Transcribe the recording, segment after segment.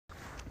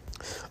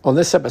On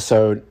this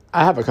episode,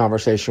 I have a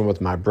conversation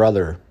with my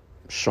brother,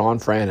 Sean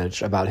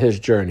Franich, about his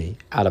journey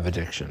out of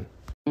addiction.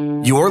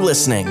 You're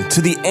listening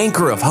to the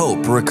Anchor of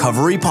Hope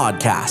Recovery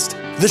Podcast,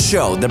 the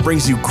show that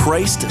brings you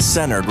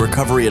Christ-centered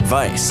recovery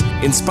advice,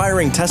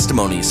 inspiring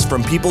testimonies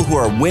from people who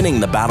are winning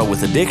the battle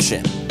with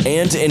addiction,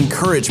 and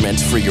encouragement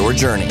for your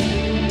journey.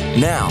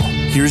 Now,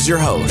 here's your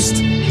host,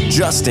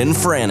 Justin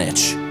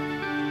Franich.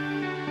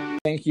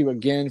 Thank you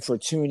again for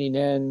tuning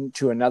in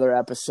to another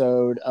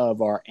episode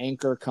of our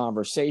Anchor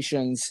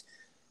Conversations.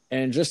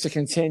 And just to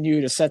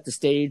continue to set the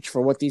stage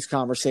for what these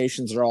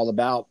conversations are all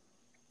about,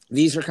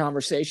 these are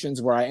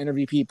conversations where I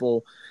interview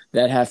people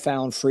that have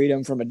found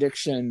freedom from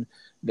addiction,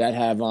 that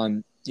have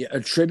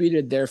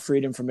attributed their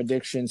freedom from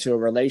addiction to a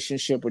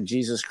relationship with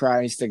Jesus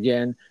Christ.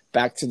 Again,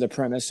 back to the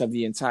premise of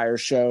the entire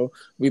show,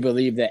 we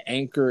believe that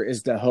Anchor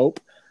is the hope.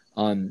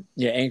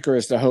 Anchor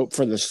is the hope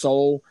for the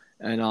soul.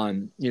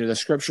 And the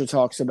scripture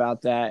talks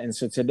about that. And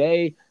so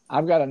today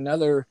I've got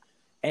another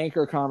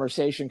Anchor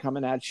conversation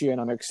coming at you, and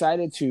I'm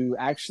excited to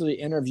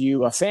actually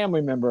interview a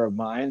family member of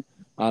mine.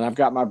 And I've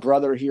got my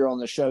brother here on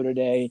the show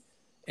today.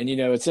 And,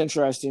 it's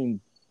interesting,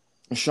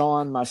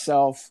 Sean,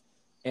 myself,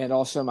 and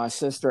also my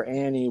sister,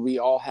 Annie, we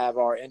all have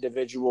our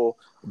individual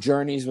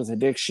journeys with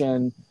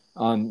addiction.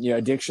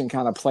 Addiction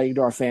kind of plagued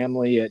our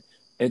family.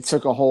 It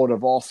took a hold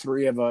of all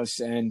three of us.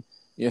 And,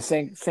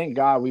 thank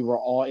God we were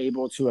all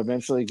able to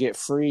eventually get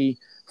free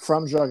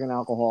from drug and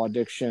alcohol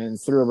addiction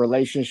through a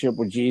relationship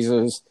with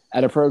Jesus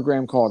at a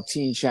program called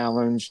Teen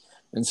Challenge.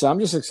 And so I'm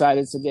just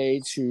excited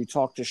today to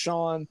talk to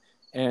Sean,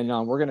 and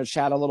we're going to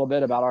chat a little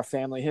bit about our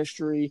family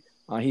history.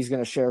 He's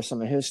going to share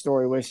some of his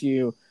story with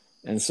you.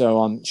 And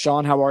so,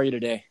 Sean, how are you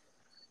today?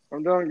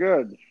 I'm doing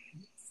good.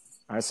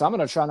 All right, so I'm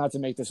going to try not to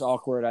make this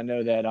awkward. I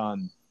know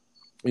that,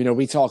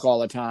 we talk all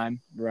the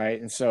time,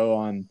 right? And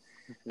so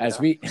as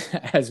we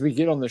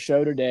get on the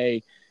show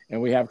today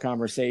and we have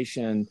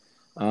conversation,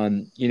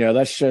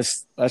 let's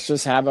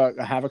just have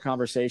a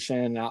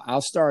conversation.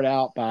 I'll start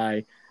out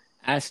by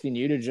asking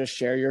you to just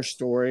share your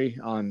story.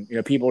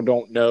 People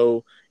don't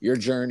know your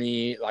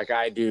journey like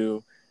I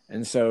do.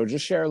 And so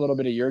just share a little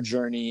bit of your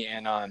journey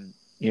and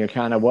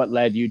kind of what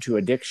led you to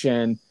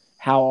addiction,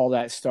 how all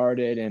that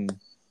started, and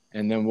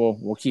then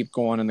we'll keep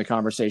going in the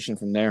conversation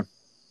from there.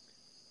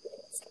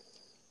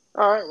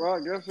 All right. Well, I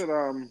guess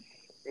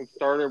it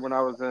started when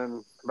I was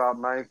in about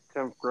 9th,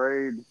 10th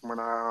grade when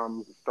I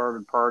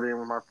started partying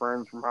with my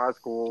friends from high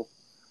school.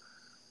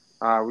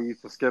 We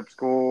used to skip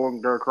school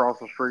and go across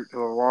the street to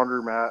the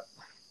laundromat.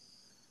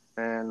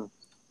 And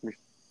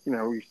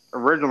we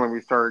originally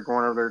we started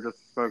going over there just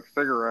to smoke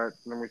cigarettes,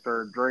 and then we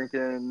started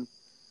drinking,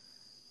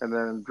 and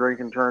then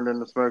drinking turned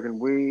into smoking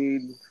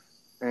weed.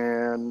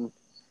 And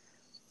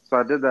so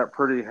I did that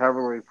pretty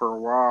heavily for a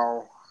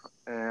while.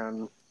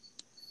 And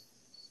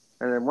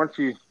then once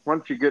you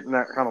get in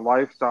that kind of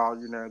lifestyle,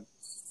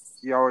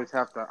 you always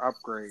have to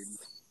upgrade.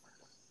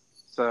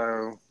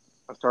 So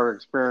I started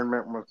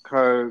experimenting with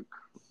coke,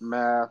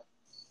 meth,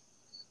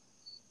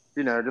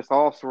 just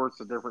all sorts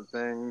of different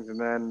things. And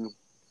then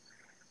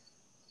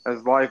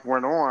as life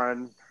went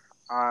on,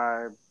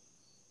 I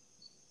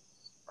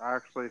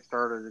actually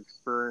started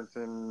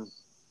experiencing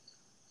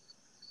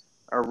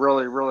a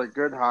really, really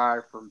good high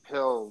from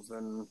pills.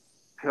 And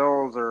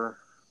pills are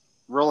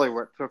really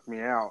what took me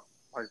out.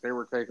 Like, they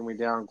were taking me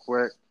down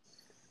quick.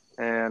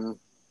 And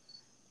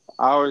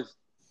I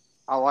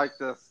like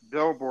this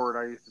billboard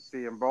I used to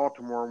see in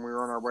Baltimore when we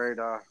were on our way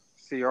to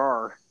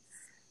CR.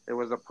 It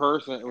was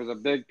a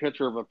big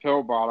picture of a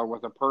pill bottle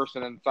with a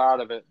person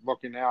inside of it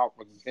looking out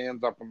with his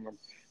hands up on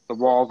the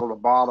walls of the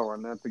bottle.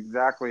 And that's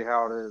exactly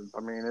how it is. I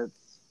mean,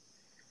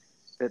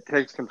 it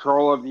takes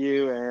control of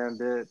you, and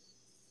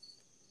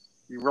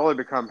you really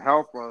become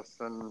helpless.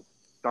 And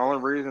the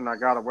only reason I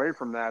got away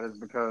from that is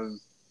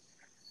because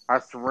I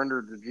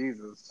surrendered to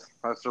Jesus.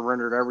 I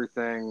surrendered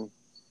everything,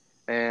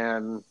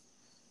 and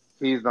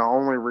He's the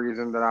only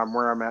reason that I'm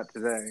where I'm at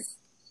today.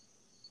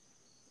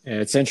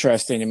 Yeah, it's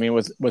interesting. I mean,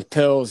 with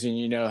pills,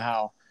 and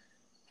how,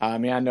 I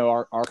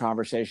know our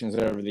conversations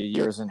over the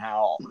years and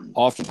how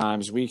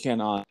oftentimes we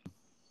can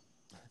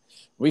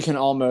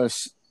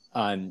almost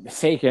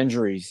fake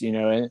injuries,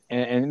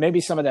 and maybe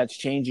some of that's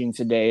changing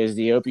today as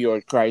the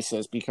opioid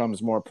crisis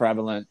becomes more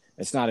prevalent.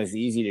 It's not as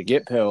easy to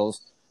get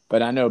pills,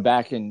 but I know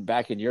back in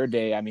your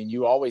day,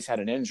 you always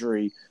had an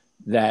injury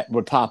that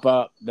would pop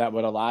up that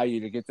would allow you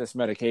to get this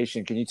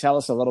medication. Can you tell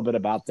us a little bit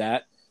about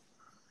that?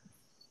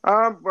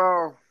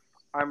 Well,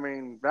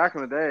 back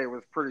in the day, it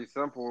was pretty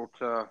simple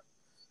to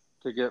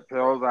get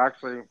pills.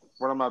 Actually,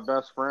 one of my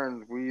best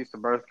friends, we used to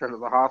both go to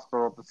the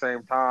hospital at the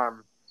same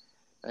time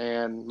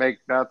and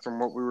make bets on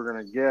what we were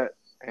going to get.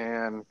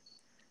 And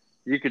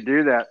you could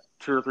do that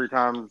 2 or 3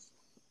 times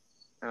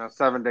in a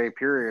 7-day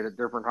period at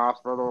different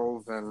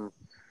hospitals. And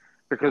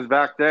because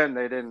back then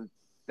they didn't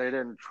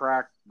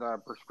track the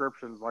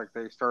prescriptions like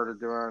they started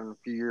doing a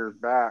few years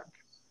back.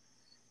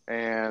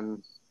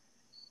 And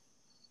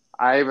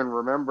I even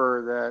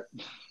remember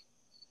that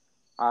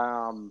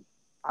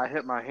I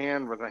hit my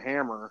hand with a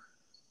hammer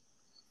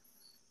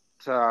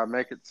to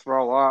make it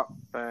swell up.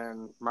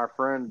 And my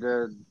friend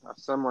did a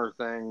similar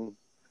thing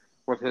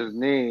with his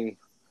knee.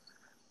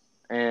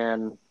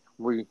 And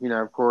we,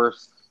 of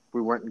course,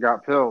 we went and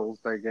got pills.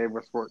 They gave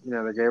us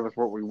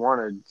what we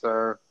wanted.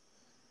 So,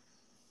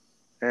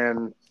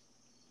 and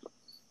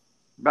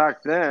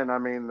back then, I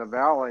mean,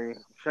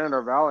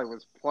 Shenandoah Valley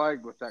was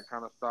plagued with that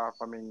kind of stuff.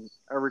 I mean,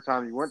 every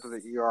time you went to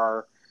the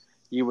ER,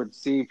 you would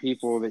see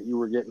people that you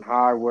were getting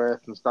high with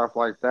and stuff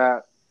like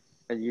that.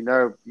 And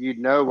you'd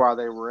know why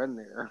they were in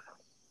there.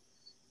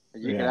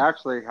 And you could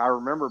actually, I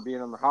remember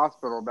being in the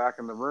hospital back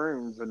in the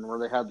rooms and where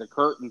they had the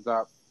curtains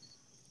up.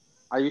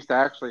 I used to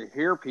actually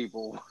hear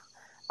people.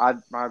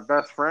 My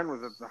best friend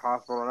was at the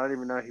hospital and I didn't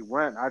even know he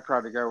went. I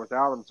tried to go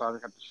without him so I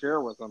didn't have to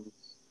share with him.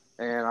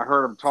 And I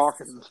heard him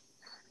talking.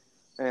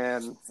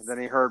 And then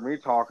he heard me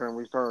talking and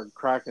we started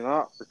cracking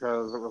up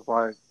because it was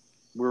like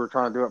we were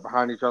trying to do it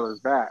behind each other's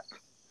back.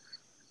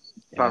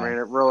 So, I mean,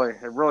 it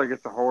really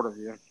gets a hold of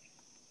you.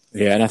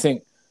 Yeah, and I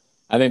think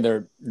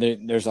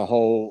there's a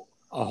whole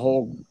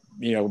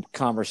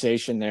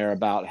conversation there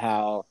about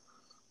how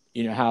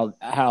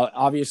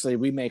obviously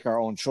we make our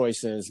own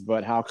choices,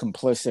 but how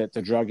complicit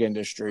the drug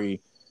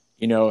industry,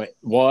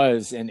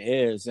 was and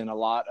is in a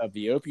lot of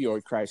the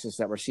opioid crisis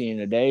that we're seeing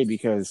today.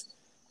 Because,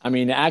 I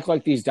mean, to act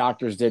like these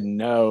doctors didn't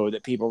know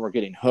that people were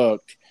getting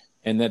hooked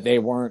and that they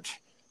weren't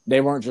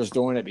just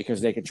doing it because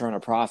they could turn a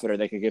profit or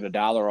they could get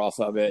 $1 off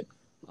of it.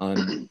 I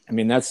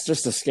mean, that's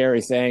just a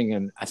scary thing.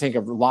 And I think a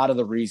lot of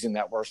the reason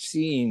that we're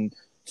seeing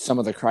some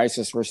of the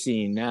crisis we're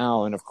seeing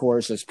now, and of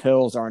course, as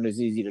pills aren't as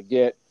easy to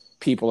get,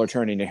 people are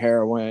turning to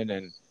heroin,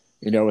 and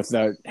with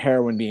the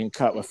heroin being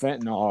cut with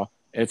fentanyl,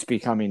 it's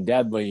becoming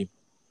deadly.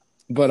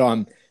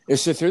 But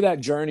so through that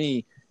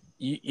journey,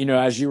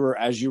 as you were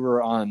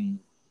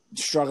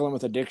struggling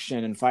with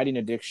addiction and fighting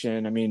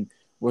addiction, I mean,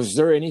 was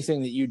there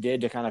anything that you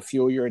did to kind of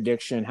fuel your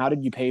addiction? How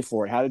did you pay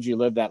for it? How did you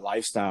live that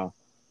lifestyle?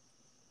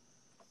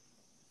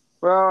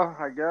 Well,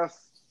 I guess,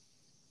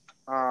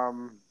 I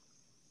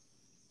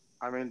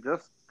mean,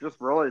 just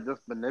really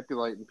just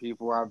manipulating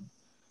people. I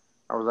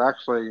was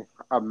actually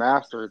a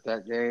master at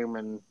that game,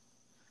 and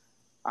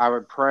I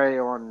would prey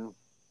on,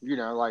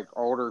 like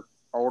older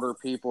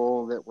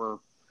people that were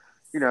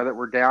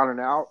down and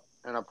out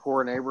in a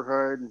poor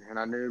neighborhood. And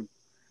I knew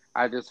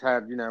I just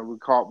had, we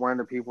caught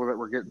wind of people that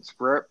were getting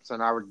scripts,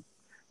 and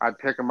I'd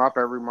pick them up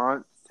every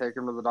month, take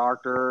them to the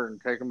doctor and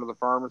take them to the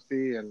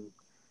pharmacy, and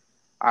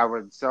I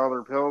would sell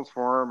their pills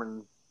for them.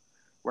 And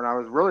when I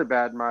was really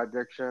bad in my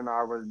addiction,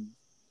 I would,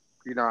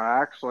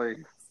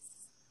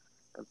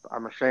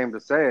 I'm ashamed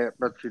to say it,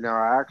 but,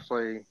 I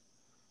actually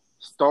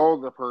stole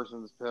the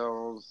person's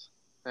pills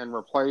and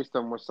replaced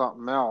them with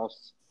something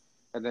else,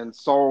 and then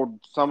sold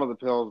some of the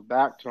pills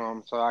back to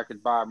them so I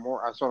could buy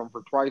more. I sold them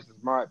for twice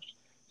as much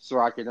so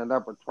I could end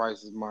up with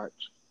twice as much.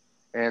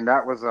 And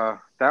that was a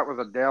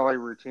daily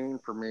routine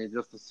for me,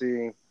 just to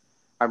see.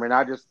 I mean,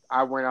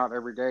 I went out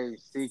every day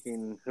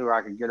seeking who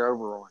I could get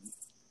over on.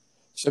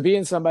 So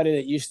being somebody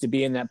that used to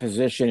be in that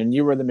position and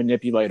you were the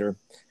manipulator,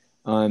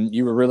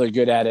 you were really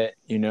good at it,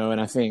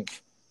 and I think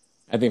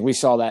we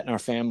saw that in our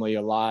family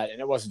a lot. And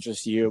it wasn't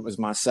just you, it was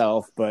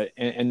myself, but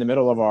in the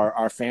middle of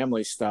our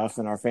family stuff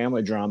and our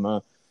family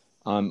drama,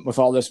 with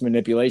all this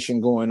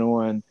manipulation going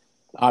on,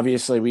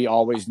 obviously we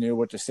always knew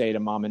what to say to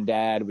mom and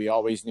dad. We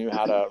always knew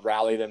how to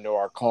rally them to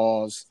our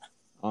cause.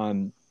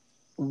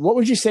 What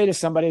would you say to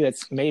somebody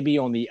that's maybe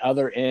on the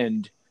other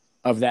end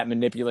of that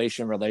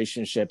manipulation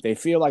relationship? They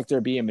feel like they're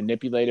being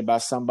manipulated by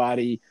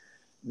somebody.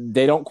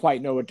 They don't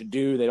quite know what to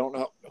do. They don't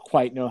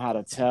quite know how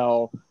to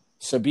tell.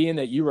 So being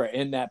that you were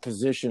in that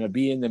position of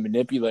being the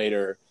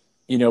manipulator,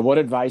 what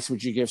advice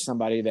would you give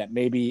somebody that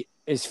maybe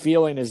is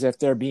feeling as if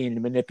they're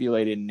being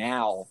manipulated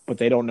now, but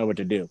they don't know what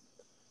to do?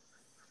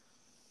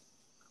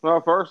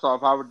 Well, first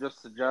off, I would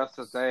just suggest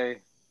that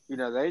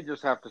they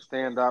just have to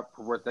stand up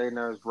for what they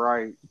know is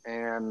right,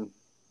 and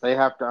they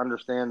have to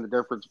understand the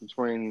difference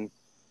between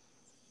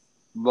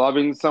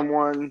loving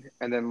someone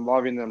and then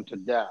loving them to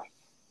death.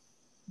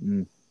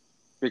 Mm.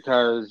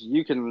 Because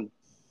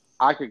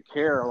I could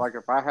care, like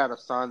if I had a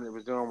son that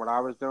was doing what I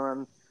was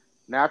doing,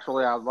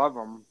 naturally I'd love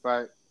him.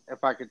 But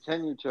if I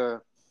continue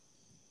to,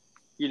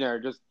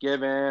 just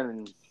give in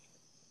and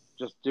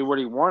just do what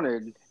he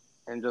wanted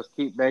and just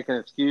keep making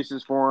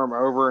excuses for him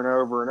over and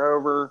over and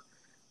over,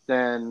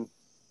 then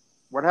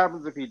what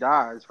happens if he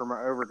dies from an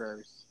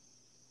overdose?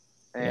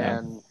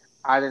 And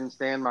I didn't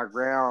stand my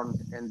ground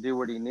and do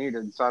what he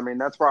needed. So, I mean,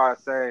 that's why I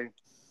say,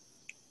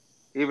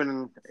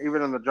 even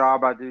in the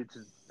job I do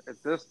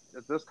at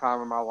this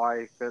time in my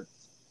life,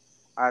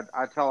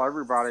 I tell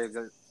everybody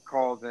that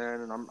calls in,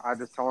 and I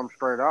just tell them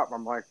straight up.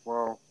 I'm like,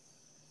 well,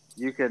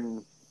 you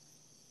can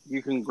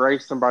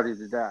grace somebody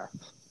to death.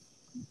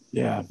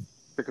 Yeah.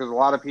 Because a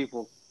lot of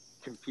people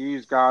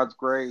confuse God's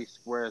grace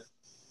with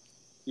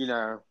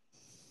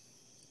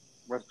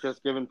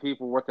just giving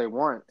people what they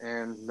want,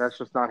 and that's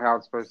just not how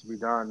it's supposed to be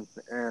done.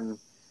 And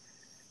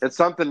it's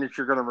something that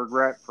you're going to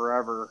regret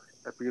forever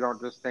if you don't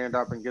just stand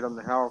up and get them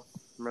the help.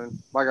 I mean,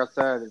 like I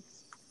said,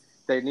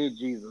 they need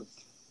Jesus.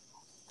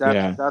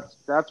 Yeah.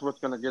 That's what's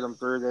going to get them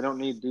through. They don't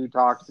need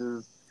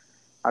detoxes.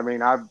 I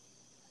mean, I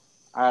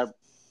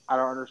I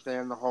don't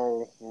understand the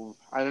whole.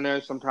 I don't know.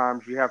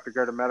 Sometimes you have to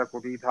go to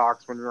medical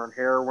detox when you're on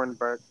heroin,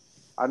 but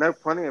I know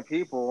plenty of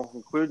people,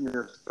 including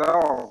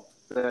yourself,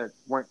 that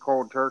went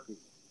cold turkey.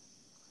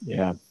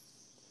 Yeah.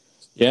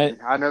 Yeah.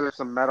 I know there's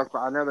some medical.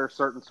 I know there's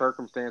certain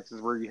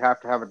circumstances where you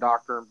have to have a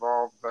doctor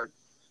involved, but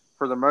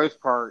for the most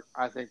part,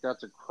 I think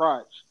that's a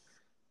crutch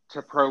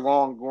to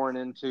prolong going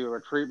into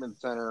a treatment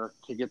center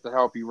to get the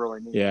help you really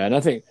need. Yeah, and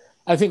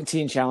I think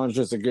Teen Challenge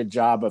does a good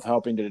job of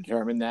helping to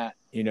determine that.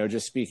 You know,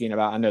 just speaking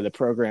about, I know the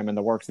program and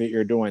the work that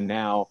you're doing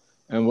now,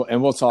 and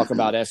we'll talk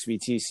about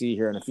SVTC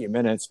here in a few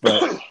minutes.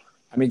 But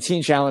I mean,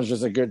 Teen Challenge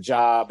does a good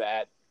job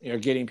at, you know,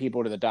 getting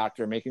people to the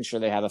doctor, making sure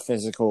they have a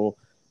physical,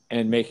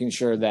 and making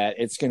sure that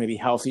it's going to be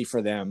healthy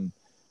for them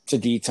to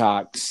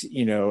detox,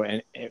 you know,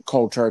 and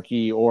cold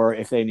turkey, or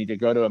if they need to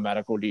go to a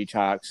medical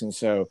detox. And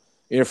so,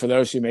 you know, for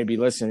those who may be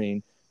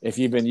listening, if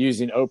you've been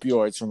using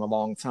opioids from a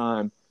long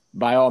time,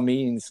 by all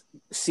means,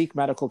 seek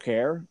medical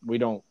care. We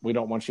don't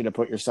want you to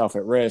put yourself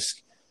at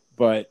risk,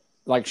 but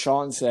like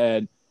Sean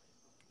said,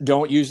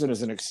 don't use it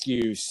as an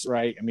excuse,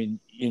 right? I mean,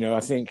 you know, I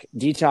think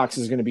detox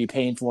is going to be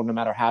painful no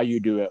matter how you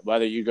do it,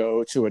 whether you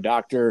go to a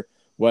doctor,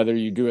 whether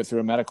you do it through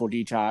a medical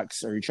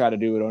detox, or you try to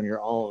do it on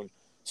your own.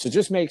 So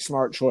just make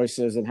smart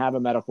choices and have a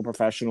medical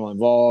professional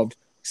involved,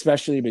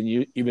 especially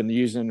you've been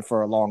using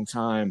for a long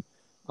time.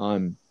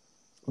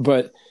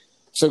 But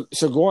so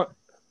go on.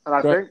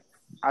 And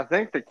I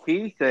think the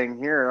key thing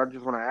here, I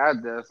just want to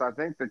add this. I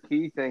think the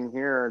key thing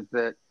here is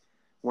that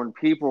when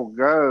people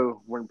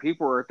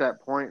are at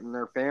that point and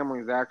their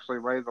families actually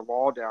lay the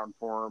law down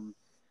for them,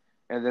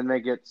 and then they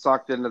get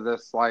sucked into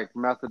this like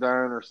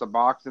methadone or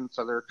Suboxone,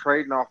 so they're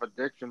trading off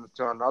addictions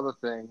to another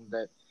thing.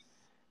 That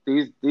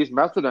these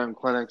methadone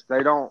clinics,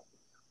 they're not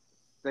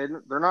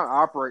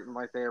operating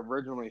like they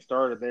originally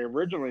started. They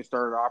originally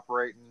started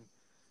operating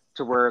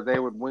to where they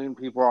would wean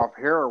people off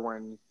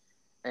heroin,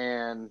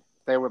 and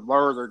they would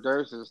lower their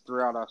doses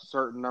throughout a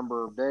certain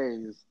number of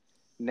days.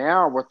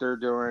 Now what they're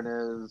doing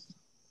is,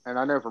 and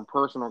I know from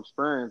personal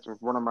experience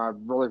with one of my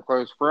really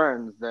close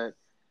friends, that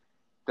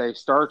they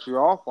start you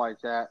off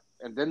like that,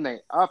 and then they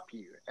up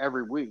you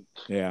every week.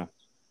 Yeah.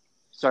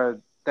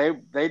 So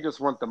they just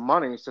want the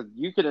money. So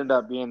you could end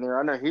up being there.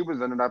 I know he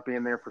ended up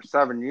being there for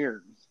 7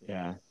 years.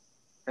 Yeah.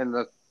 And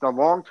the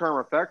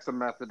long-term effects of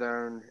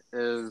methadone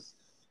is,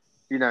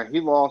 you know, he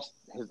lost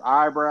his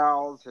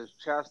eyebrows, his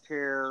chest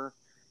hair.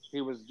 He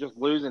was just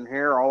losing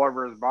hair all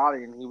over his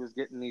body, and he was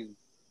getting these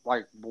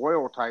like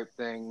boil type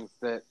things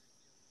that,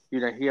 you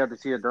know, he had to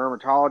see a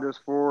dermatologist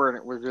for, and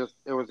it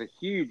was a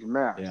huge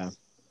mess. Yeah.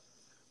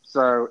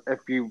 So if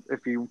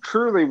you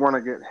truly want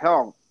to get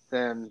help,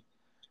 then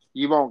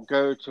you won't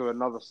go to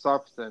another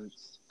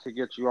substance to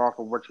get you off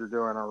of what you're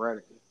doing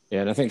already.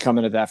 Yeah, and I think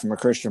coming at that from a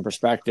Christian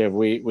perspective,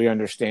 we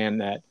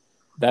understand that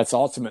that's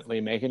ultimately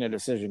making a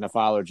decision to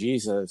follow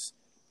Jesus,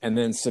 and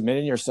then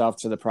submitting yourself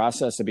to the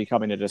process of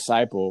becoming a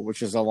disciple,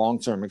 which is a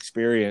long-term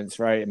experience,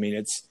 right? I mean,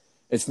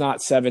 it's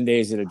not 7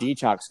 days at a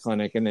detox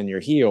clinic and then you're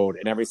healed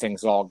and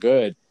everything's all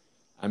good.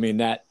 I mean,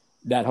 that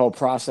whole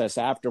process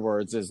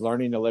afterwards is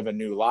learning to live a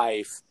new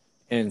life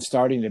and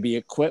starting to be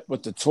equipped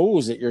with the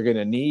tools that you're going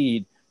to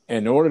need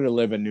in order to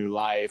live a new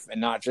life, and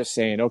not just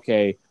saying,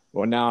 okay,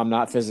 well, now I'm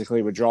not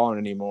physically withdrawing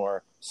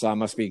anymore, so I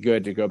must be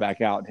good to go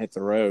back out and hit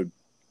the road.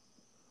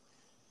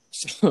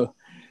 So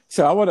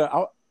I want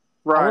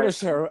to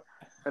share.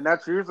 And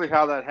that's usually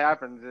how that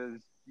happens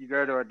is you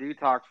go to a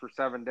detox for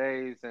 7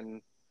 days,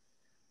 and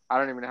I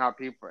don't even know how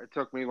it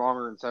took me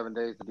longer than 7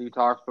 days to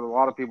detox, but a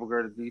lot of people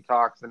go to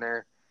detox and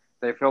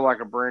they feel like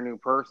a brand new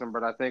person.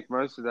 But I think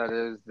most of that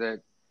is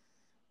that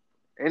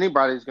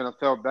anybody's going to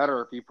feel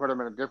better if you put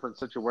them in a different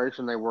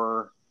situation they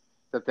were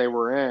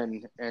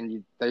in,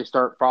 and they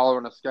start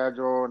following a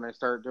schedule and they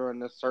start doing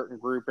this certain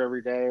group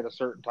every day at a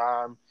certain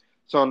time.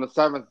 So on the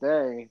 7th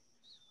day,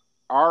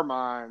 our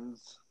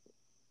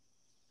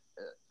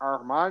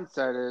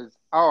mindset is,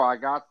 oh, I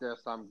got this,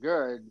 I'm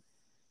good.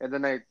 And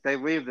then they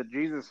leave the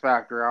Jesus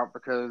factor out,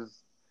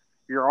 because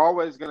you're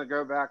always going to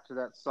go back to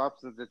that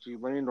substance that you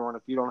leaned on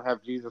if you don't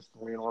have Jesus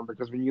to lean on.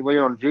 Because when you lean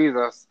on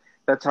Jesus,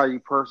 that's how you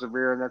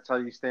persevere, and that's how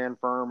you stand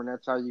firm, and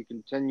that's how you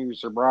continue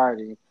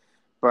sobriety.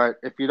 But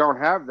if you don't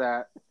have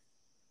that,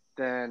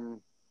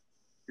 then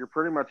you're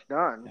pretty much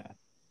done.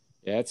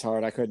 Yeah, it's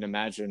hard. I couldn't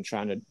imagine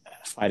trying to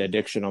fight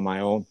addiction on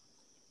my own.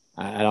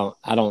 I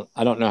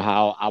don't know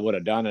how I would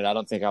have done it. I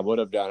don't think I would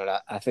have done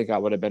it. I think I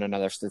would have been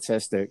another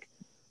statistic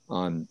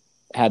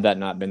had that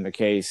not been the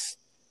case.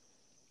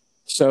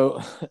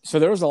 So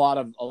there was a lot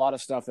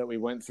of stuff that we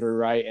went through,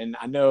 right? And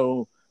I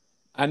know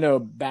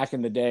back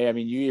in the day, I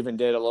mean, you even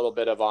did a little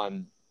bit of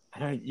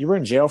you were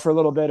in jail for a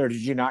little bit, or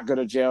did you not go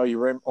to jail? You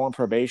were on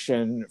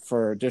probation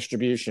for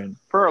distribution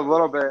for a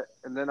little bit,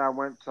 and then I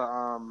went to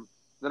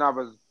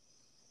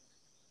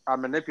I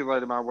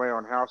manipulated my way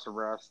on house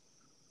arrest.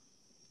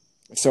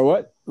 So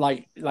what,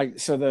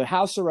 so the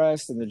house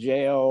arrest and the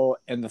jail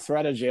and the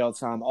threat of jail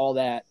time, all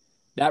that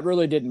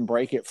really didn't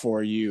break it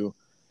for you.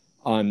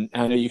 I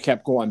know you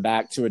kept going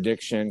back to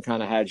addiction,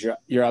 kind of had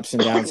your ups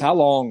and downs. How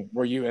long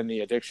were you in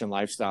the addiction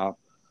lifestyle?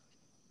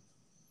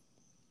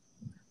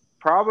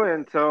 Probably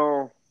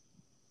until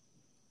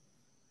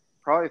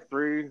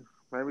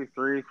maybe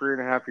three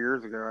and a half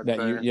years ago, I'd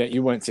say.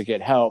 You went to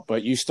get help,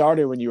 but you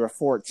started when you were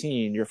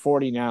 14. You're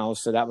 40 now,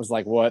 so that was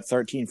like, what,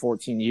 13,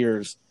 14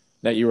 years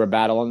that you were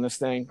battling this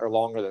thing, or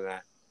longer than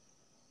that?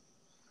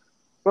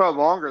 Well,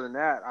 longer than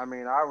that. I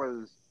mean,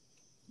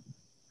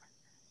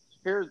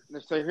 here's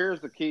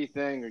the key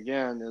thing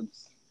again.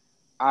 It's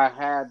I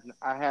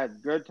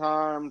had good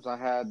times. I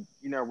had,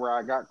 where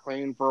I got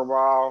clean for a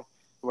while,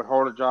 would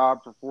hold a job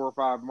for 4 or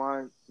 5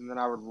 months, and then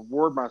I would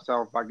reward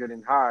myself by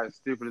getting high, as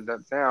stupid as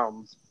that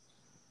sounds.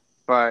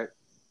 But,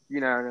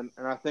 and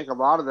I think a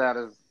lot of that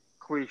is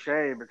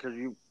cliche, because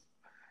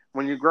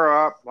when you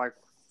grow up, like,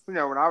 when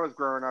I was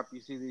growing up, you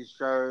see these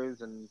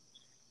shows, and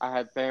I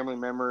had family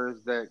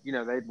members that,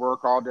 they'd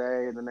work all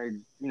day, and then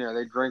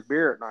they'd drink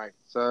beer at night.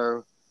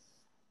 So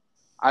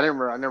I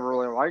never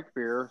really liked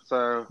beer.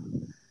 So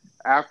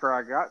after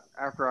I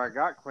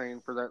got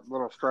clean for that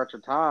little stretch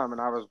of time,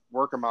 and I was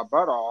working my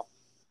butt off,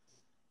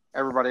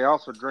 everybody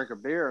else would drink a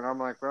beer, and I'm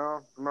like,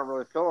 well, I'm not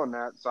really feeling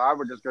that. So I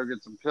would just go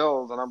get some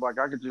pills, and I'm like,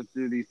 I could just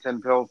do these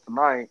 10 pills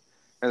tonight,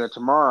 and then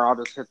tomorrow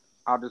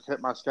I'll just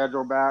hit my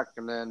schedule back,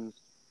 and then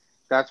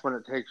that's when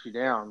it takes you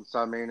down. So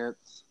I mean,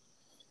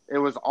 it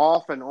was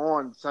off and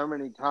on so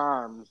many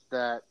times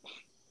that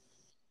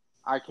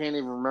I can't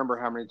even remember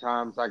how many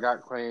times I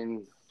got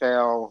clean,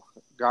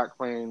 got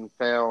clean,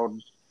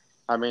 failed.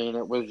 I mean,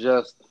 it was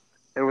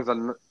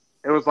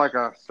like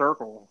a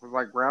circle. It was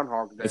like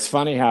Groundhog Day. It's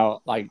funny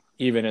how, like,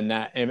 even in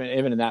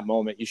that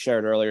moment, you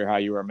shared earlier how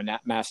you were a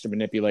master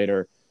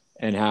manipulator,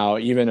 and how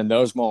even in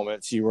those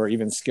moments you were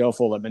even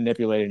skillful at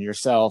manipulating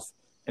yourself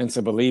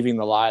into believing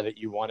the lie that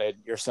you wanted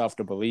yourself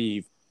to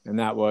believe, and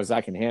that was,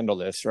 I can handle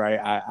this, right?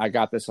 I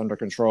got this under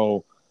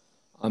control.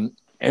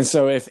 And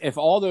so if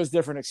all those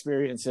different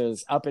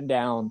experiences, up and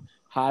down,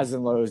 highs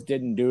and lows,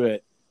 didn't do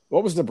it,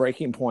 what was the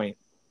breaking point?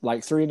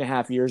 Like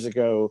 3.5 years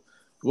ago,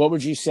 what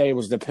would you say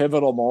was the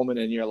pivotal moment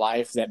in your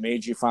life that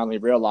made you finally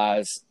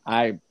realize,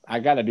 I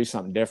got to do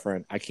something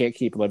different. I can't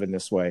keep living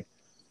this way?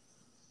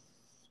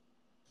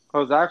 It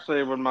was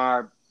actually when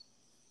I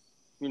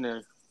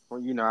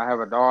have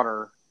a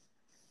daughter,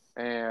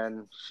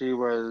 and she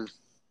was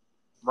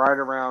right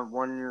around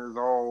 1 year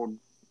old,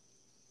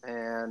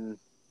 and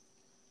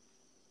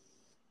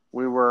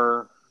we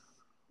were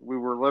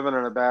living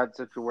in a bad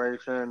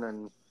situation,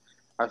 and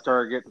I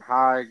started getting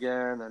high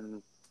again,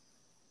 and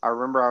I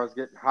remember I was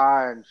getting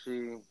high, and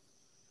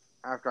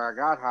after I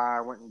got high,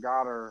 I went and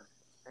got her,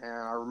 and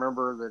I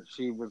remember that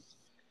she was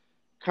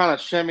kind of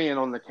shimmying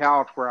on the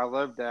couch where I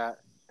lived at,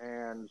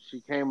 and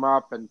she came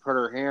up and put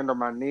her hand on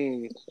my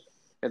knee,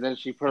 and then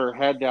she put her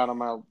head down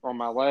on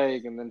my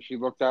leg, and then she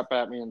looked up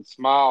at me and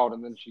smiled,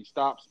 and then she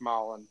stopped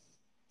smiling.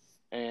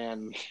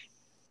 And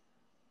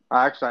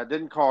I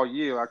didn't call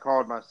you. I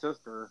called my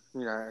sister.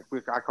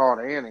 I called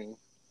Annie,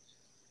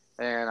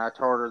 and I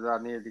told her that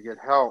I needed to get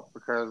help,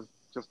 because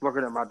just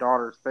looking at my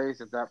daughter's face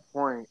at that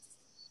point,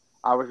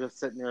 I was just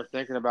sitting there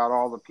thinking about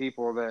all the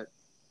people that,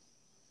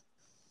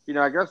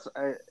 I guess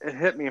it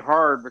hit me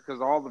hard,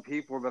 because all the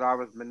people that I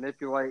was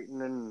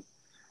manipulating, and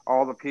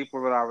all the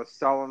people that I was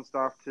selling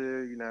stuff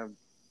to,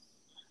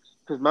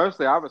 because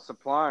mostly I was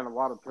supplying a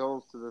lot of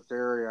pills to this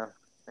area,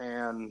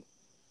 and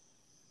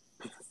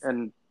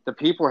the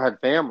people had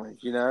families,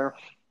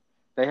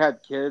 they had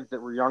kids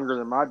that were younger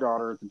than my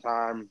daughter at the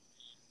time.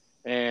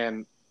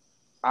 And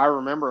I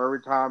remember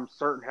every time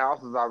certain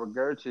houses I would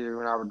go to,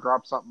 and I would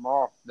drop something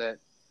off, that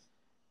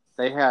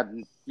they had,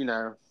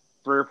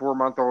 3 or 4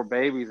 month old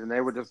babies, and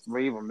they would just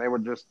leave them. They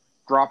would just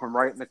drop them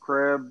right in the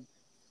crib,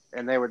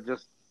 and they would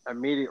just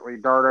immediately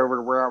dart over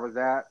to where I was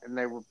at,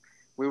 and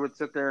we would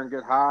sit there and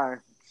get high,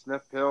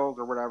 sniff pills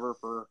or whatever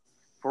for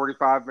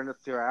 45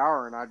 minutes to an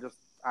hour. And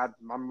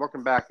I'm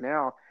looking back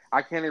now,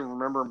 I can't even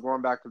remember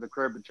going back to the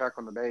crib to check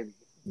on the baby.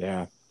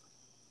 Yeah.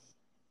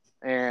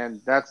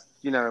 And that's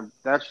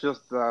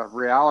just the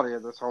reality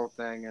of this whole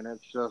thing. And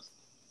it's just,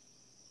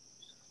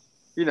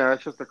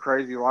 it's just a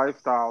crazy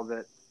lifestyle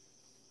that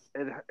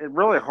it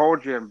really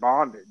holds you in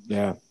bondage.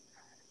 Yeah.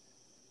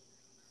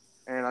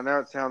 And I know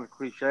it sounds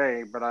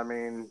cliche, but I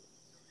mean,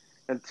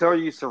 until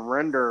you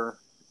surrender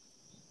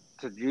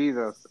to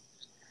Jesus,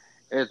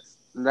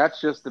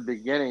 that's just the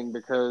beginning,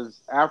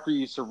 because after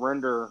you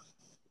surrender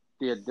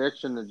the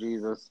addiction to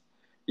Jesus,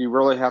 you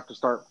really have to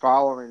start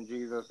following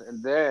Jesus,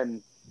 and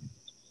then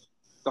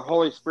the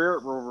Holy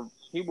Spirit will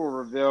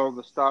reveal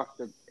the stuff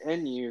that's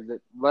in you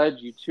that led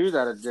you to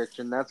that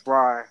addiction. That's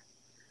why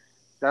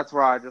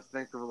I just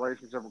think the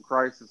relationship with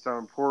Christ is so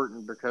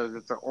important, because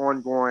it's an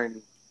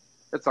ongoing.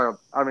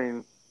 I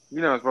mean,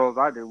 as well as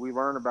I do, we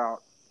learn about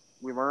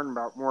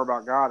more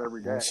about God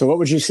every day. So what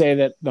would you say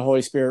that the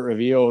Holy Spirit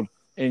revealed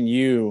in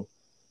you?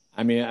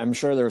 I mean, I'm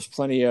sure there's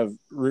plenty of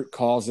root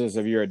causes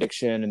of your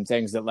addiction and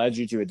things that led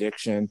you to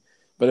addiction,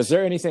 but is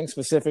there anything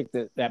specific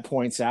that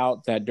points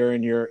out that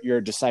during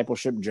your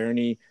discipleship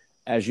journey,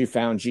 as you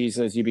found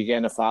Jesus, you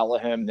began to follow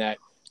him, that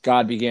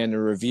God began to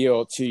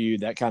reveal to you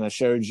that kind of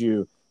showed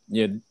you,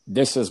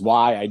 this is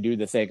why I do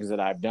the things that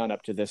I've done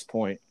up to this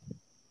point?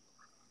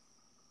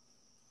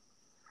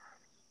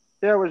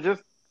 Yeah, it was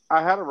just,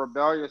 I had a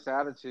rebellious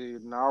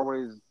attitude, and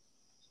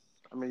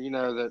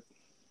that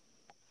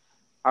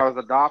I was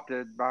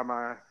adopted by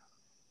my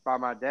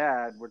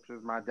dad, which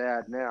is my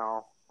dad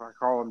now. I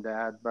call him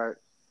dad, but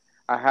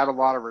I had a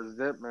lot of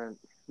resentment,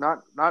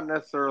 not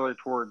necessarily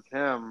towards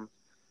him,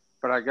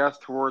 but I guess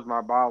towards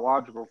my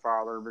biological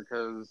father,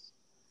 because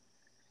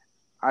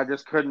I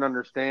just couldn't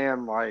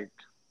understand like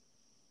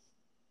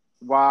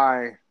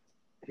why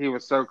he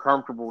was so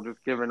comfortable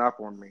just giving up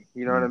on me.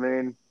 You know what I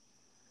mean?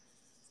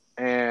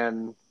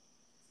 And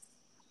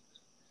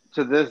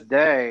to this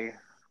day,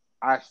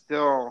 I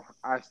still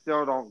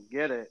don't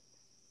get it.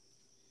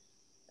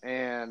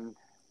 And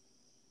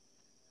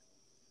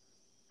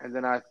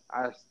then I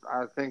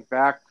think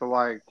back to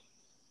like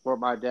what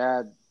my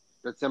dad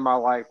that's in my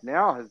life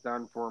now has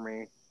done for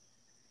me.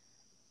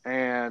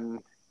 And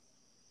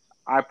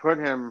I put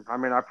him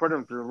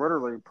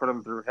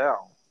through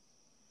hell.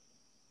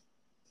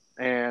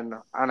 And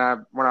when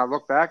I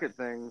look back at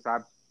things,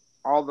 a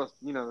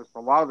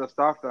lot of the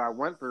stuff that I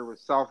went through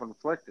was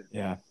self-inflicted.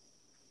 Yeah.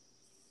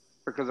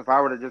 Because if I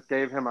would have just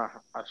gave him a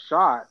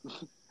shot,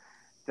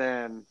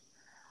 then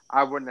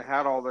I wouldn't have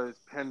had all those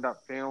penned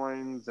up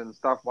feelings and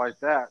stuff like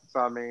that. So,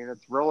 I mean,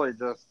 it's really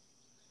just,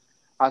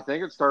 I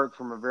think it starts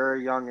from a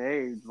very young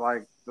age,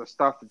 like the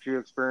stuff that you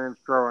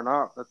experienced growing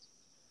up.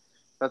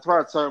 That's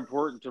why it's so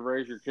important to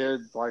raise your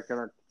kids like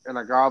in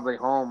a godly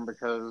home,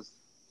 because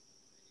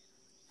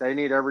they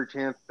need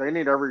everything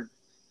they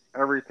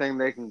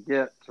can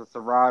get to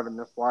survive in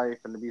this life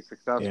and to be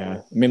successful. Yeah.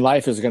 I mean,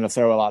 life is going to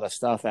throw a lot of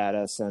stuff at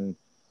us, and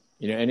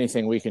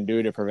anything we can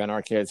do to prevent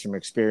our kids from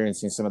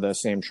experiencing some of those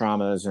same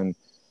traumas. And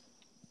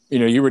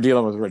you were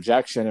dealing with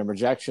rejection, and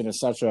rejection is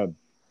such a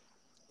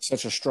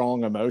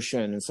strong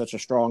emotion and such a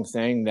strong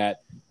thing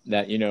that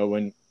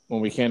when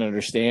we can't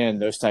understand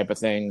those type of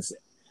things,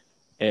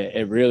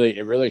 it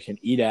really can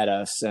eat at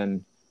us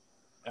and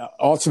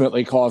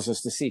ultimately cause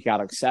us to seek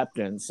out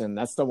acceptance. And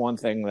that's the one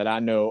thing that I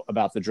know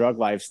about the drug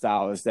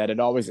lifestyle, is that it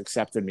always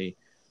accepted me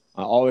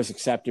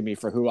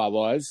for who I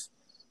was.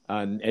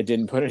 It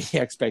didn't put any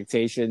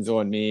expectations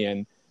on me,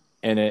 and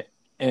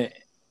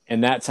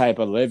that type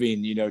of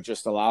living,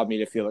 just allowed me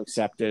to feel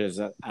accepted as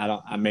it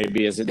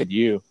did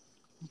you.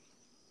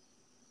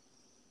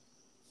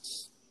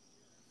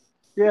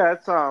 Yeah,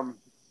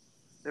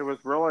 it was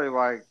really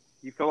like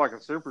you feel like a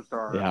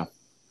superstar. Yeah.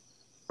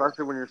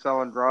 Especially when you're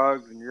selling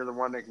drugs and you're the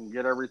one that can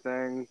get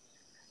everything.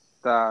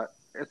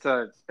 It's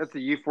a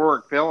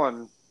euphoric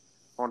feeling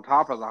on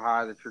top of the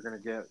high that you're going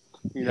to get,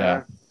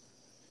 know?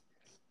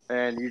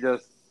 And you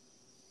just,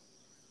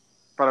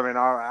 but I mean,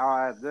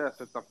 I'll add this,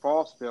 it's a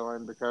false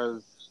feeling,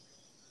 because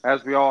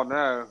as we all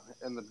know,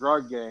 in the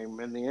drug game,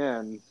 in the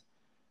end,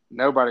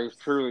 nobody's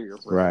truly your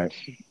friend. Right.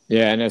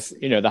 Yeah. And it's,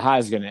 the high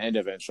is going to end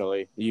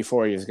eventually. The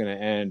euphoria is going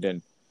to end.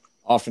 And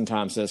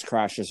oftentimes those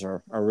crashes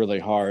are really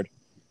hard.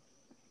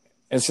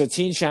 It's a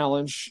teen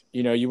challenge.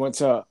 You went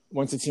to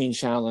teen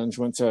challenge,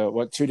 went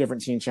to 2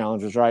 different teen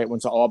challenges, right?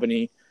 Went to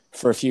Albany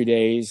for a few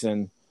days,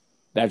 and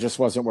that just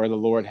wasn't where the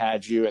Lord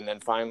had you. And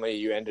then finally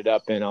you ended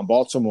up in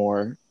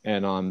Baltimore,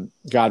 and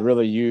God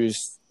really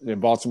used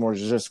Baltimore as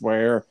just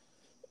where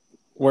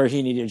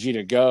he needed you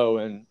to go.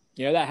 And,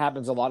 that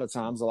happens a lot of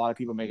times. A lot of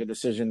people make a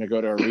decision to go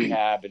to a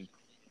rehab and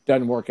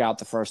doesn't work out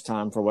the first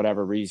time for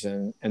whatever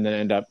reason, and then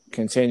end up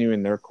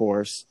continuing their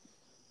course.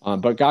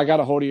 But God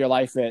got a hold of your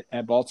life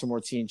at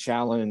Baltimore Teen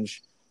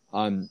Challenge.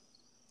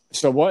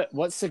 So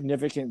what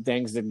significant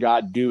things did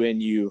God do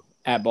in you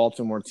at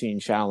Baltimore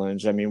Teen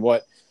Challenge? I mean,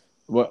 what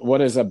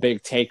is a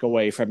big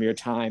takeaway from your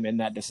time in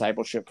that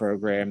discipleship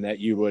program that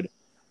you would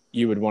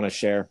want to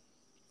share?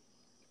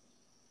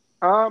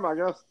 I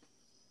guess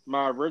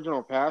my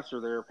original pastor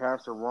there,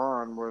 Pastor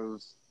Ron,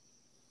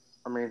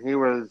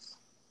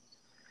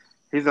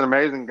 he's an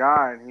amazing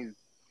guy, and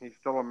he's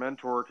still a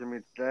mentor to me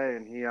today.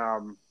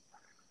 And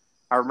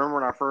I remember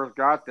when I first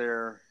got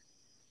there,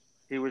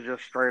 he was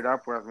just straight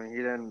up with me. He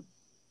didn't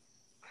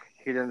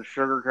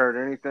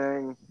sugarcoat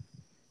anything.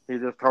 He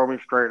just told me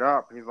straight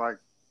up. He's like,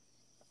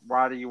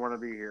 "Why do you want to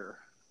be here?"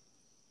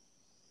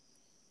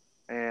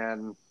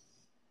 And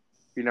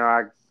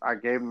I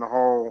gave him the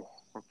whole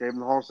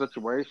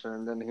situation,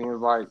 and then he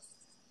was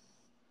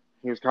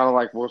kind of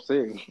like, "We'll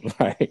see."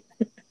 Right.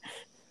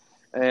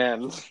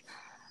 And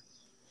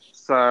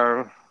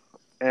so,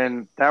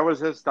 and that was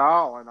his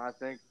style, and I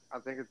think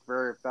it's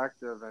very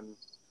effective. And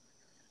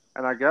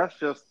I guess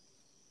just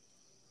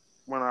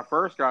when I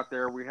first got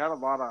there, it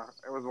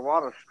was a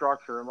lot of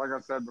structure. And like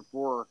I said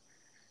before,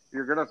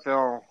 you're going to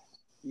feel,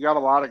 you got a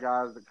lot of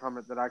guys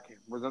that I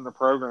was in the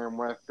program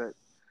with, that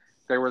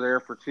they were there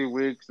for 2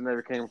 weeks and they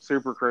became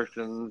super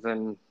Christians,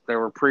 and they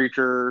were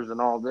preachers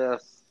and all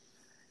this.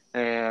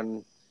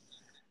 And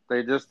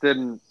they just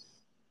didn't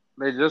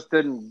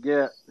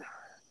get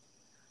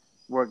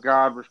what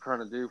God was trying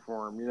to do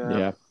for them,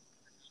 Yeah.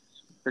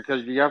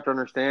 Because you have to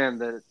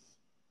understand that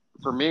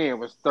for me, it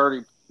was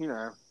 30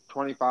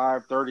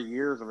 25, 30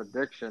 years of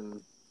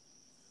addiction,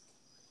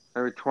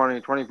 maybe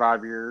 20,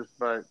 25 years.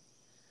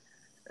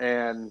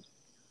 And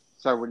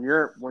so when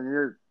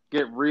you're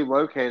get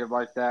relocated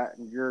like that,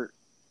 and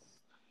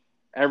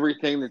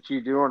everything that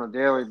you do on a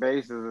daily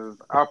basis is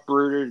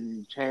uprooted and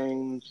you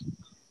change,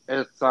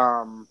 it's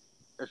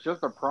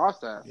just a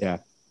process. Yeah.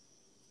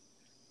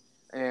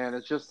 And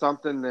it's just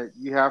something that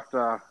you have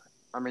to,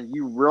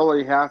 you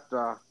really have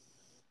to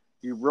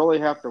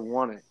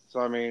want it. So,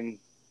 I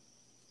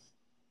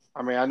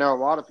know a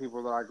lot of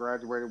people that I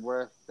graduated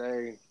with,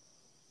 a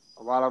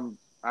lot of them,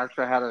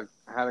 actually had a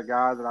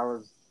guy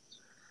that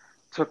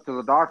took to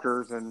the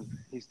doctors, and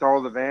he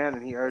stole the van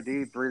and he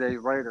OD'd 3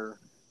 days later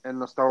in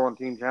the stolen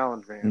Teen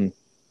Challenge van.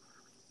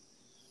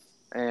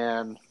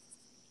 And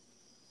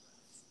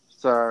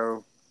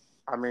so,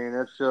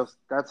 it's just,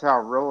 that's how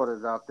real it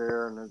is out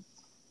there. And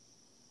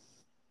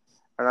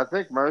I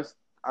think most,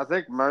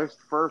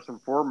 first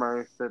and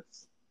foremost,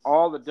 it's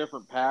all the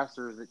different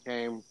pastors that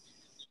came,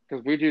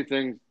 because we did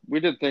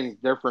things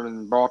different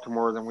in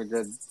Baltimore than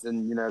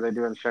they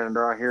do in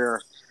Shenandoah.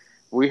 Here,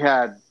 we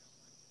had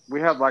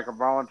like a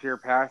volunteer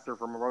pastor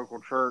from a local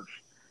church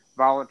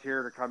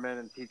volunteer to come in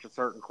and teach a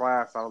certain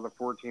class out of the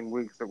 14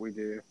 weeks that we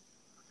do.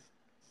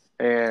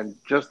 And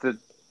just to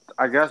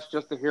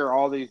hear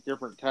all these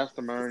different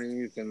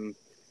testimonies, and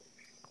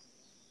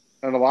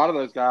a lot of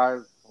those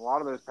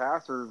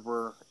pastors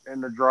were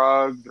into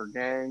drugs or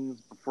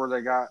gangs before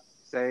they got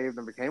saved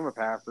and became a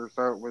pastor.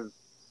 So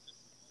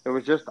it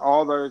was just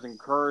all those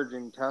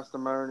encouraging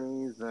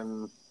testimonies,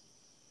 and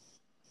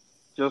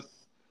just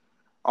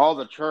all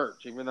the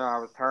church, even though I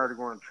was tired of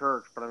going to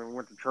church, but we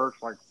went to church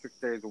like 6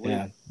 days a week.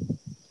 Yeah.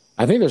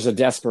 I think there's a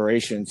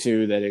desperation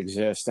too that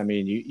exists.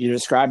 You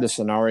described the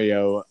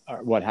scenario,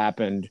 what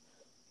happened,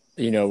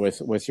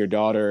 with your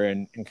daughter,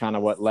 and kind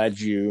of what led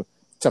you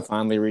to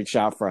finally reach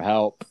out for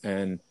help.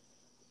 And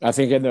I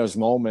think in those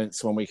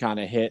moments when we kind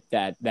of hit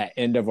that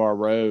end of our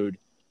road,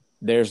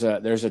 there's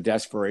a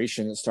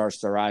desperation that starts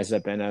to rise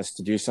up in us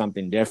to do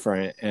something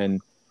different. And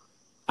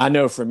I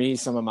know for me,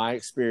 some of my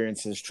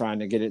experiences trying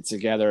to get it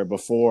together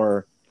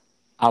before,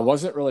 I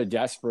wasn't really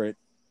desperate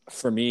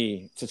for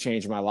me to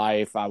change my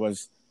life. I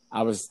was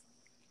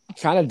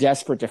kind of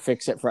desperate to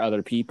fix it for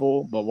other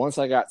people. But once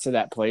I got to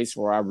that place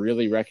where I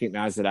really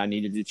recognized that I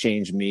needed to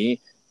change me,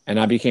 and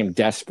I became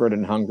desperate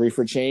and hungry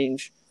for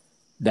change,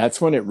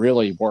 that's when it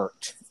really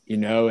worked,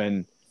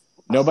 and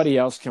nobody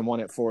else can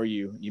want it for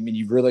you.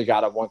 You really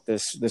got to want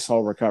this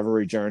whole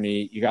recovery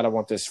journey. You got to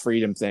want this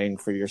freedom thing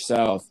for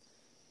yourself.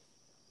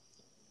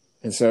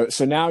 And so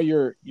now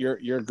you're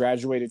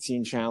graduated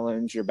Teen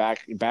Challenge. You're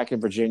back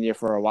in Virginia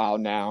for a while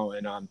now.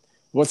 And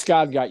what's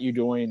God got you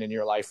doing in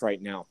your life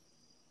right now?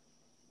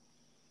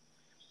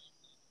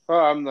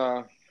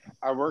 Well,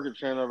 I work at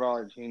Shenandoah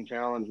Valley Teen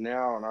Challenge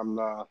now, and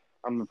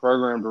I'm the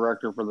program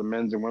director for the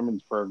men's and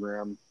women's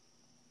program.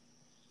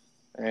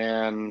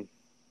 And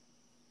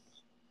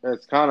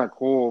it's kind of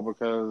cool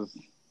because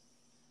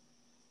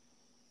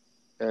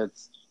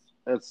it's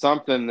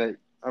something that,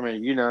 as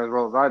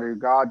well as I do,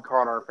 God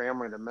called our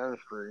family to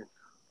ministry.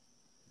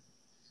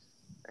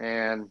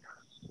 And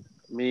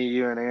me,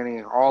 you, and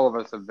Annie, all of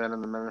us have been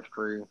in the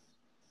ministry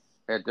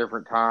at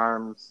different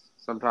times,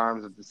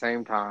 sometimes at the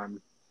same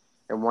time,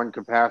 in one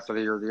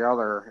capacity or the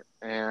other.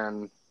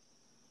 And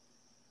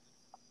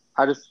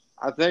I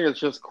think it's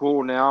just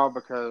cool now,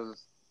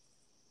 because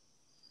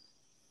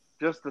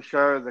just to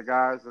show the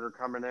guys that are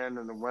coming in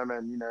and the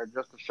women,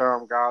 just to show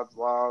them God's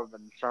love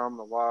and show them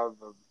the love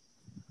of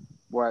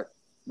what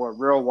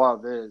real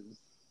love is.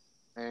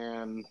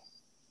 And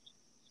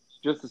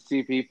just to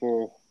see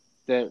people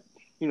that,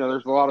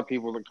 there's a lot of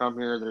people that come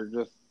here that are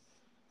just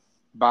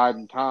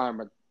biding time,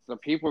 but the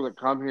people that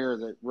come here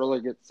that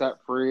really get set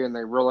free and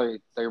they really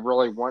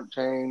want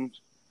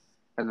change,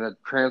 and the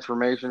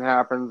transformation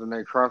happens, and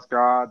they trust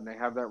God and they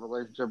have that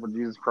relationship with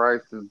Jesus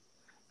Christ,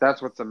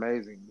 that's what's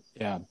amazing.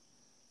 Yeah.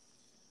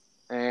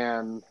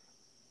 And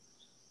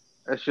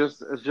it's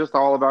just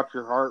all about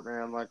your heart,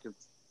 man. Like,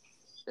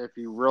 if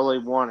you really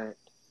want it,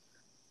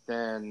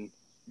 then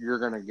you're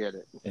going to get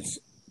it.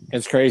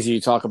 It's crazy.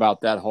 You talk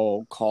about that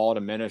whole call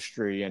to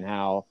ministry and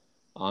how,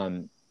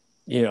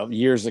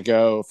 years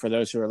ago, for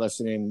those who are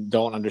listening,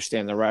 don't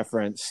understand the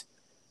reference.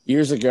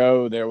 Years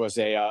ago, there was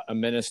a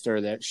minister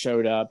that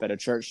showed up at a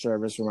church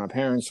service where my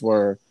parents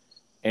were.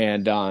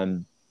 And,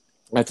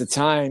 at the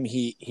time,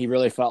 he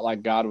really felt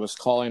like God was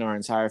calling our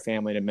entire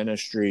family to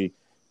ministry.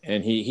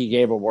 And he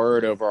gave a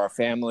word over our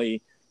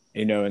family,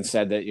 and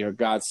said that,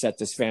 God set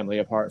this family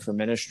apart for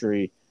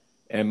ministry.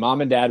 And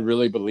Mom and Dad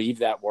really believed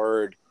that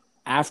word.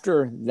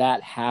 After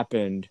that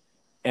happened,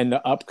 in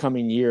the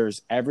upcoming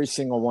years, every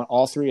single one,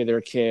 all three of their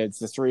kids,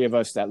 the three of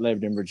us that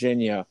lived in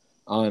Virginia,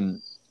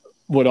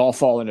 would all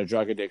fall into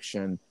drug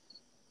addiction.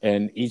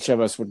 And each of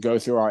us would go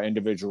through our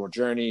individual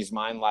journeys.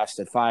 Mine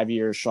lasted 5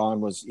 years. Sean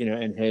was,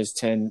 in his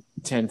 10,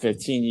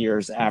 15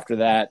 years after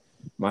that.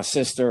 My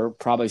sister,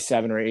 probably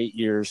 7 or 8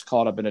 years,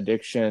 caught up in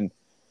addiction.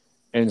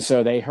 And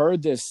so they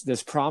heard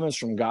this promise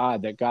from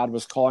God that God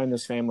was calling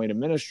this family to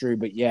ministry,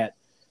 but yet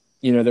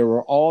there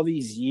were all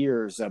these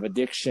years of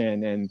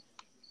addiction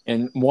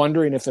and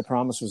wondering if the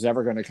promise was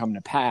ever going to come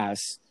to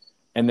pass.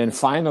 And then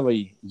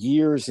finally,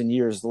 years and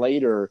years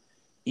later,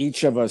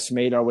 each of us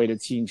made our way to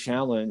Teen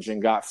Challenge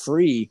and got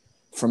free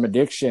from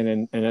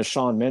addiction. And as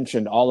Sean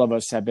mentioned, all of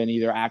us have been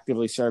either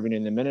actively serving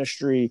in the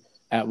ministry.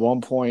 At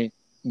one point,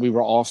 we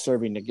were all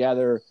serving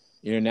together.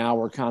 Now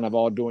we're kind of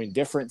all doing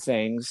different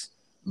things,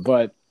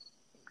 but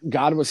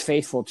God was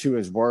faithful to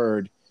his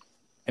word.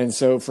 And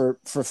so for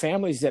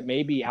families that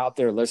may be out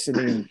there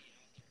listening,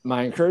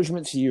 my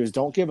encouragement to you is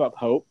don't give up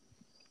hope.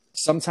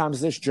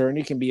 Sometimes this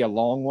journey can be a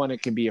long one.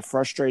 It can be a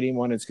frustrating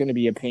one. It's going to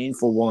be a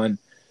painful one.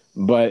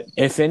 But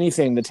if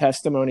anything, the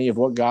testimony of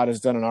what God has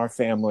done in our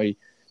family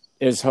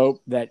is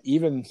hope that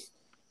even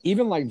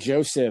like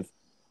Joseph,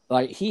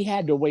 like he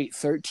had to wait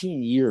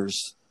 13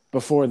 years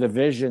before the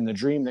vision, the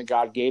dream that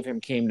God gave him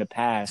came to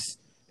pass.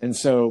 And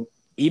so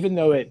even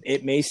though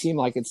it may seem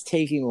like it's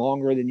taking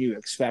longer than you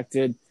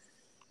expected,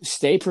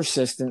 stay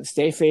persistent,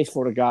 stay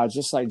faithful to God,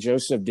 just like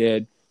Joseph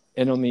did.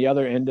 And on the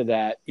other end of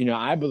that,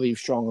 I believe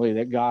strongly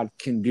that God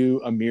can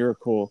do a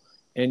miracle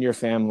in your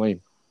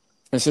family.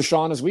 And so,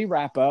 Sean, as we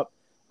wrap up,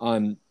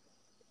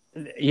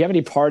 you have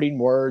any parting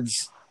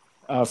words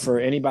for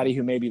anybody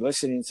who may be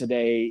listening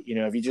today?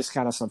 If you just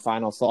kind of some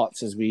final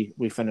thoughts as we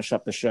finish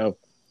up the show.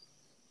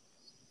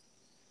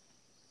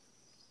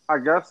 I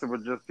guess it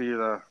would just be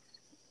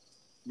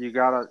you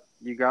gotta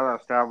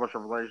establish a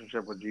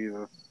relationship with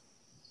Jesus,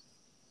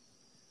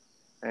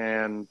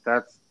 and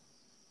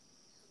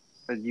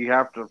you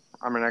have to.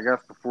 I mean, I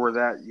guess before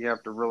that, you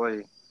have to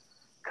really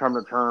come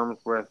to terms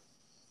with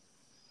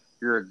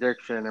your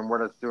addiction and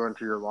what it's doing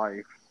to your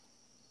life.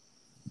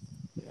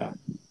 Yeah,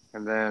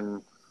 and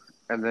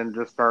then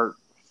just start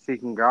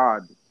seeking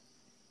God.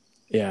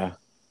 Yeah,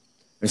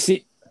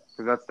 see,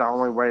 because that's the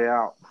only way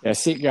out. Yeah,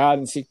 seek God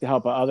and seek the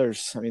help of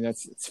others. I mean,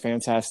 it's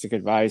fantastic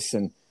advice.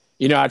 And,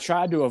 I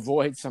tried to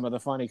avoid some of the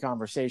funny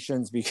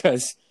conversations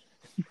because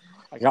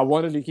like I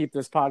wanted to keep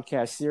this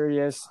podcast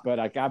serious, but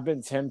like I've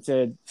been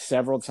tempted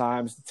several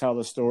times to tell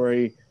the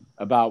story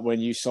about when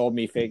you sold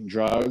me fake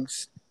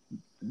drugs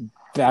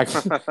back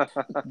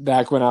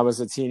when I was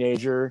a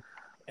teenager.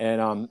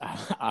 And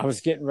I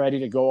was getting ready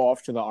to go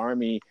off to the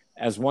Army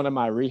as one of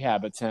my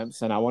rehab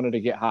attempts, and I wanted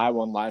to get high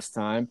one last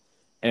time.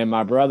 And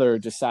my brother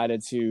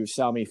decided to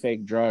sell me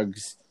fake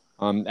drugs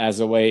as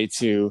a way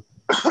to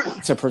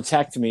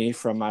protect me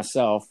from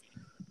myself.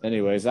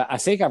 Anyways, I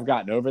think I've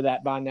gotten over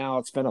that by now.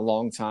 It's been a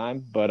long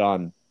time, but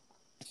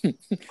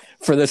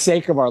for the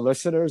sake of our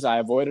listeners, I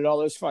avoided all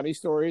those funny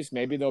stories.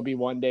 Maybe there'll be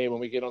one day when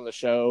we get on the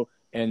show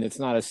and it's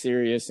not as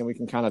serious and we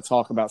can kind of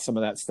talk about some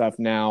of that stuff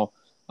now.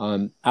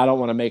 I don't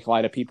want to make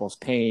light of people's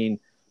pain.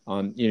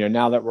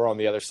 Now that we're on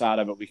the other side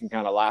of it, we can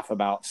kind of laugh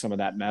about some of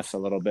that mess a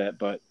little bit.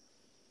 But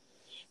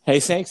hey,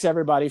 thanks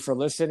everybody for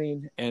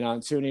listening and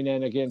on tuning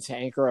in again to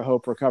Anchor of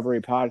Hope Recovery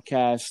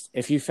Podcast.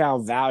 If you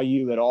found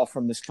value at all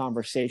from this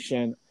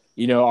conversation,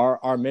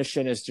 our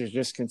mission is to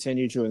just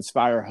continue to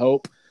inspire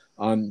hope.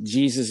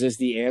 Jesus is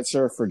the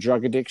answer for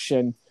drug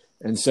addiction.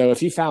 And so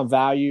if you found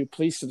value,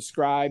 please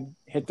subscribe,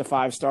 hit the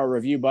 5-star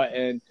review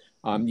button.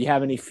 You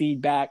have any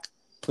feedback,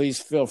 please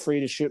feel free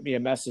to shoot me a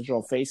message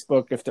on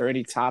Facebook if there are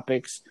any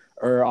topics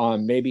or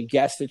maybe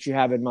guests that you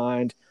have in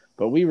mind.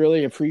 But we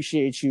really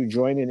appreciate you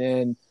joining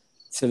in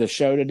to the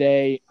show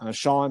today.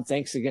 Sean,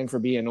 thanks again for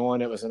being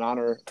on. It was an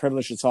honor,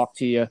 privilege to talk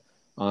to you.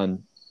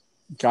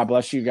 God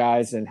bless you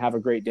guys and have a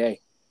great day.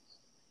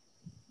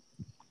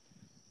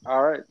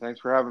 All right.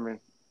 Thanks for having me.